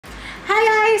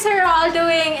guys are all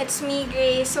doing? It's me,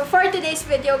 Grace. So for today's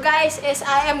video, guys, is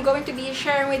I am going to be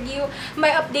sharing with you my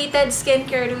updated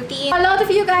skincare routine. A lot of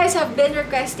you guys have been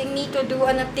requesting me to do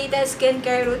an updated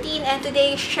skincare routine, and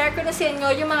today, share ko na sa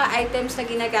inyo yung mga items na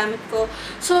ginagamit ko.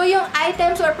 So yung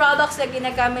items or products na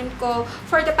ginagamit ko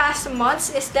for the past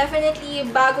months is definitely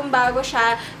bagong-bago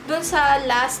siya dun sa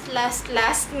last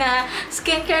na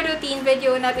skincare routine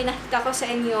video na pinakita ko sa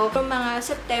inyo from mga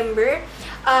September.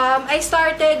 I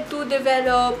started to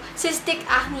develop cystic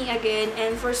acne again,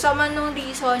 and for some unknown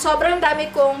reason, sobrang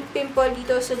dami kong pimple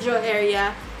dito sa jaw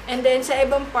area and then sa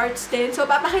ibang parts din. So,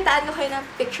 papakitaan ko kayo ng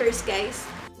pictures, guys.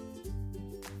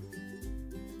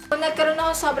 So, nagkaroon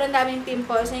ako sobrang daming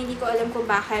pimples na hindi ko alam kung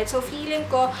bakit. So, feeling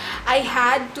ko, I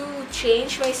had to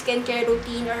change my skincare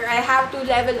routine, or I have to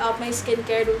level up my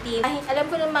skincare routine.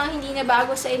 Alam ko namang hindi na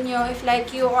bago sa inyo. If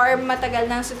like you or matagal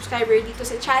ng subscriber dito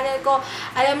sa channel ko,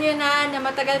 alam nyo na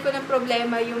matagal ko ng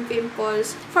problema yung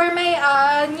pimples. For my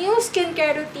new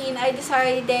skincare routine, I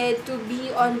decided to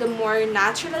be on the more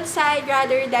natural side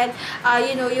rather than,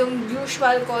 you know, yung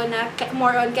usual ko na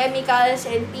more on chemicals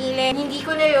and peeling. Hindi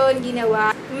ko na yun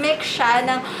ginawa. Mix siya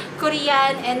ng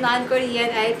Korean and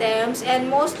non-Korean items, and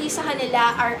mostly sa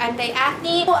kanila are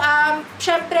anti-acne. So,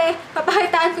 syempre,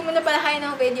 papakitaan ko muna pala kayo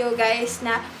ng video, guys,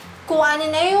 na kung ano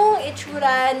na yung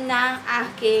itsura ng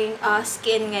aking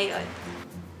skin ngayon.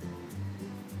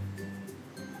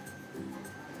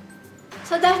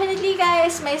 So definitely,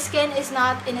 guys, my skin is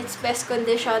not in its best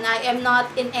condition. I am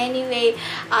not in any way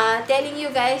telling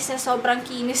you guys na sobrang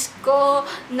kinis ko,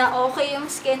 na okay yung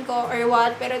skin ko or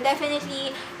what. Pero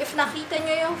definitely, if nakita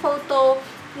nyo yung photo,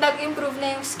 nag-improve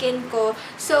na yung skin ko.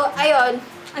 So, ayun.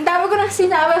 Ang dami ko nang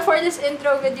sinabi for this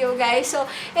intro video, guys. So,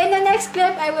 in the next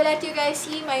clip, I will let you guys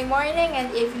see my morning and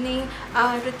evening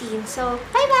routine. So,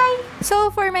 bye-bye!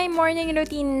 So, for my morning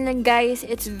routine, guys,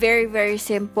 it's very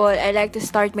simple. I like to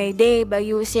start my day by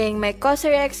using my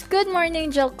Cosrx Good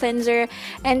Morning Gel Cleanser.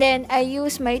 And then, I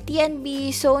use my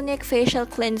TNB Sonic Facial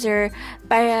Cleanser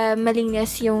para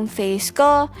malinis yung face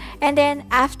ko. And then,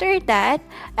 after that,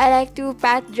 I like to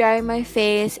pat dry my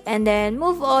face and then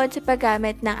move on sa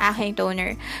paggamit ng aking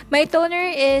toner. My toner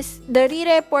is the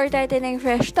Rire Pore Tightening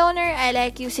Fresh Toner. I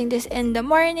like using this in the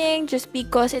morning just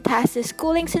because it has this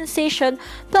cooling sensation,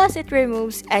 plus it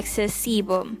removes excess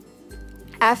sebum.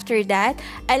 After that,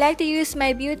 I like to use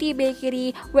my Beauty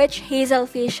Bakery Witch Hazel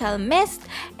Facial Mist,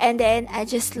 and then I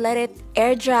just let it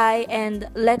air dry and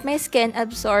let my skin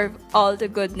absorb all the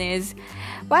goodness.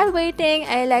 While waiting,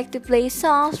 I like to play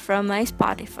songs from my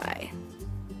Spotify.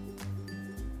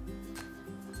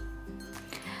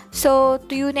 So,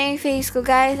 tuyo na yung face ko,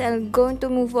 guys. I'm going to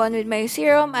move on with my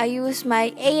serum. I use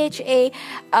my AHA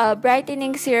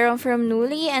Brightening Serum from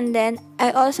Neulli, and then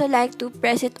I also like to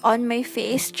press it on my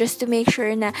face just to make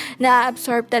sure na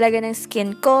na-absorb talaga ng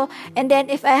skin ko. And then,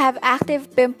 if I have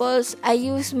active pimples, I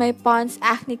use my Pond's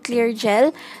Acne Clear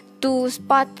Gel to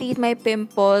spot treat my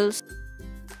pimples.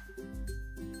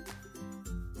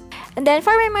 And then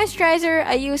for my moisturizer,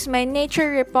 I use my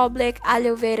Nature Republic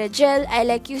Aloe Vera Gel. I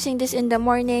like using this in the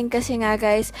morning kasi nga,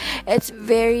 guys, it's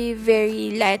very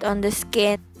light on the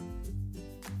skin.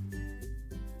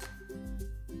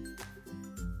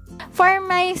 For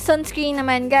my sunscreen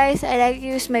naman, guys, I like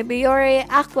to use my Biore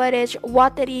Aqua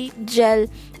Watery Gel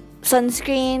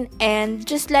sunscreen, and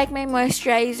just like my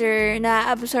moisturizer,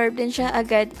 na-absorb din siya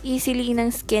agad easily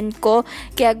ng skin ko,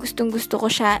 kaya gustong-gusto ko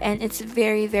siya, and it's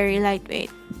very lightweight.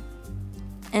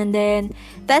 And then,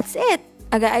 that's it.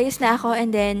 Aga-ayos na ako,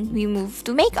 and then we move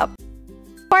to makeup.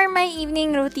 For my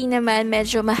evening routine naman,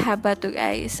 medyo mahaba to,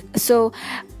 guys. So,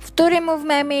 to remove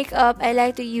my makeup, I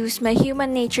like to use my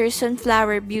Human Nature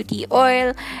Sunflower Beauty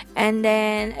Oil, and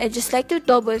then I just like to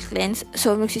double cleanse.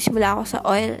 So, magsisimula ako sa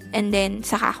oil, and then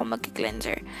saka ako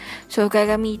mag-cleanser. So,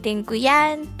 gagamitin ko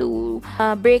yan to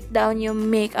break down yung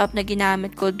makeup na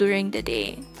ginamit ko during the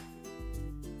day.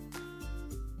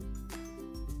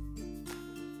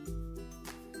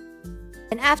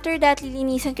 And after that,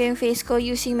 lilinisan ko yung face ko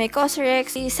using my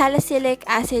Cosrx Salicylic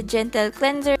Acid Gentle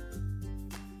Cleanser.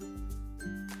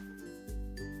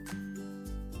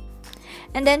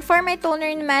 And then for my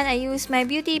toner naman, I use my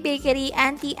Beauty Bakery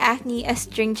Anti-Acne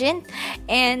Astringent.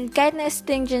 And kahit na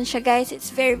astringent siya, guys,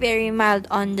 it's very mild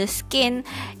on the skin,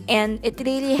 and it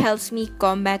really helps me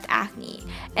combat acne.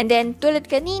 And then, tulad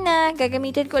kanina,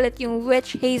 gagamitin ko ulit yung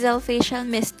Witch Hazel Facial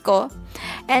Mist ko.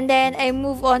 And then, I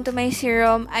move on to my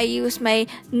serum. I use my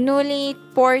Neulli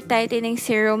Pore Tightening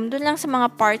Serum dun lang sa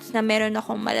mga parts na meron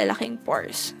akong malalaking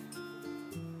pores.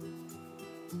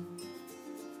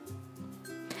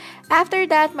 After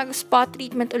that, mag-spot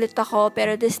treatment ulit ako,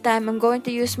 pero this time, I'm going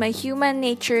to use my Human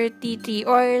Nature Tea Tree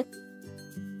Oil.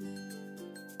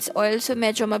 it's oil, so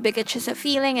medyo mabigat siya sa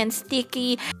feeling and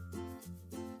sticky.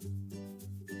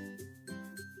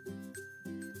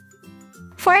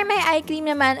 For my eye cream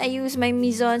naman, I use my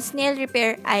Mizon's Nail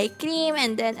Repair Eye Cream,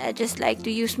 and then I just like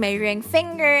to use my ring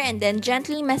finger and then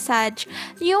gently massage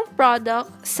yung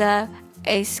product sa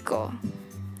eyes ko.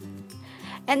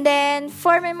 And then,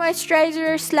 for my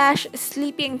moisturizer slash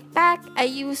sleeping pack, I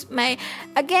use my,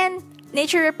 again,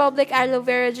 Nature Republic Aloe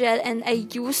Vera Gel, and I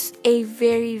use a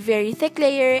very, very thick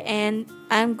layer, and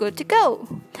I'm good to go.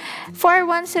 For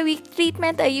once a week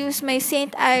treatment, I use my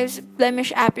St. Ives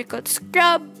Blemish Apricot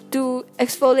Scrub to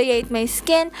exfoliate my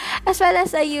skin, as well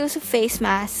as I use face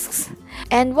masks.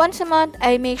 And once a month,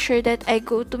 I make sure that I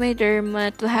go to my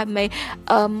derma to have my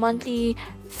monthly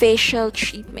facial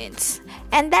treatments.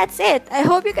 And that's it. I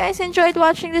hope you guys enjoyed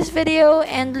watching this video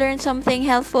and learned something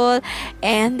helpful.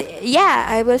 And yeah,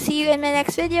 I will see you in my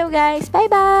next video, guys. Bye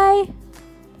bye.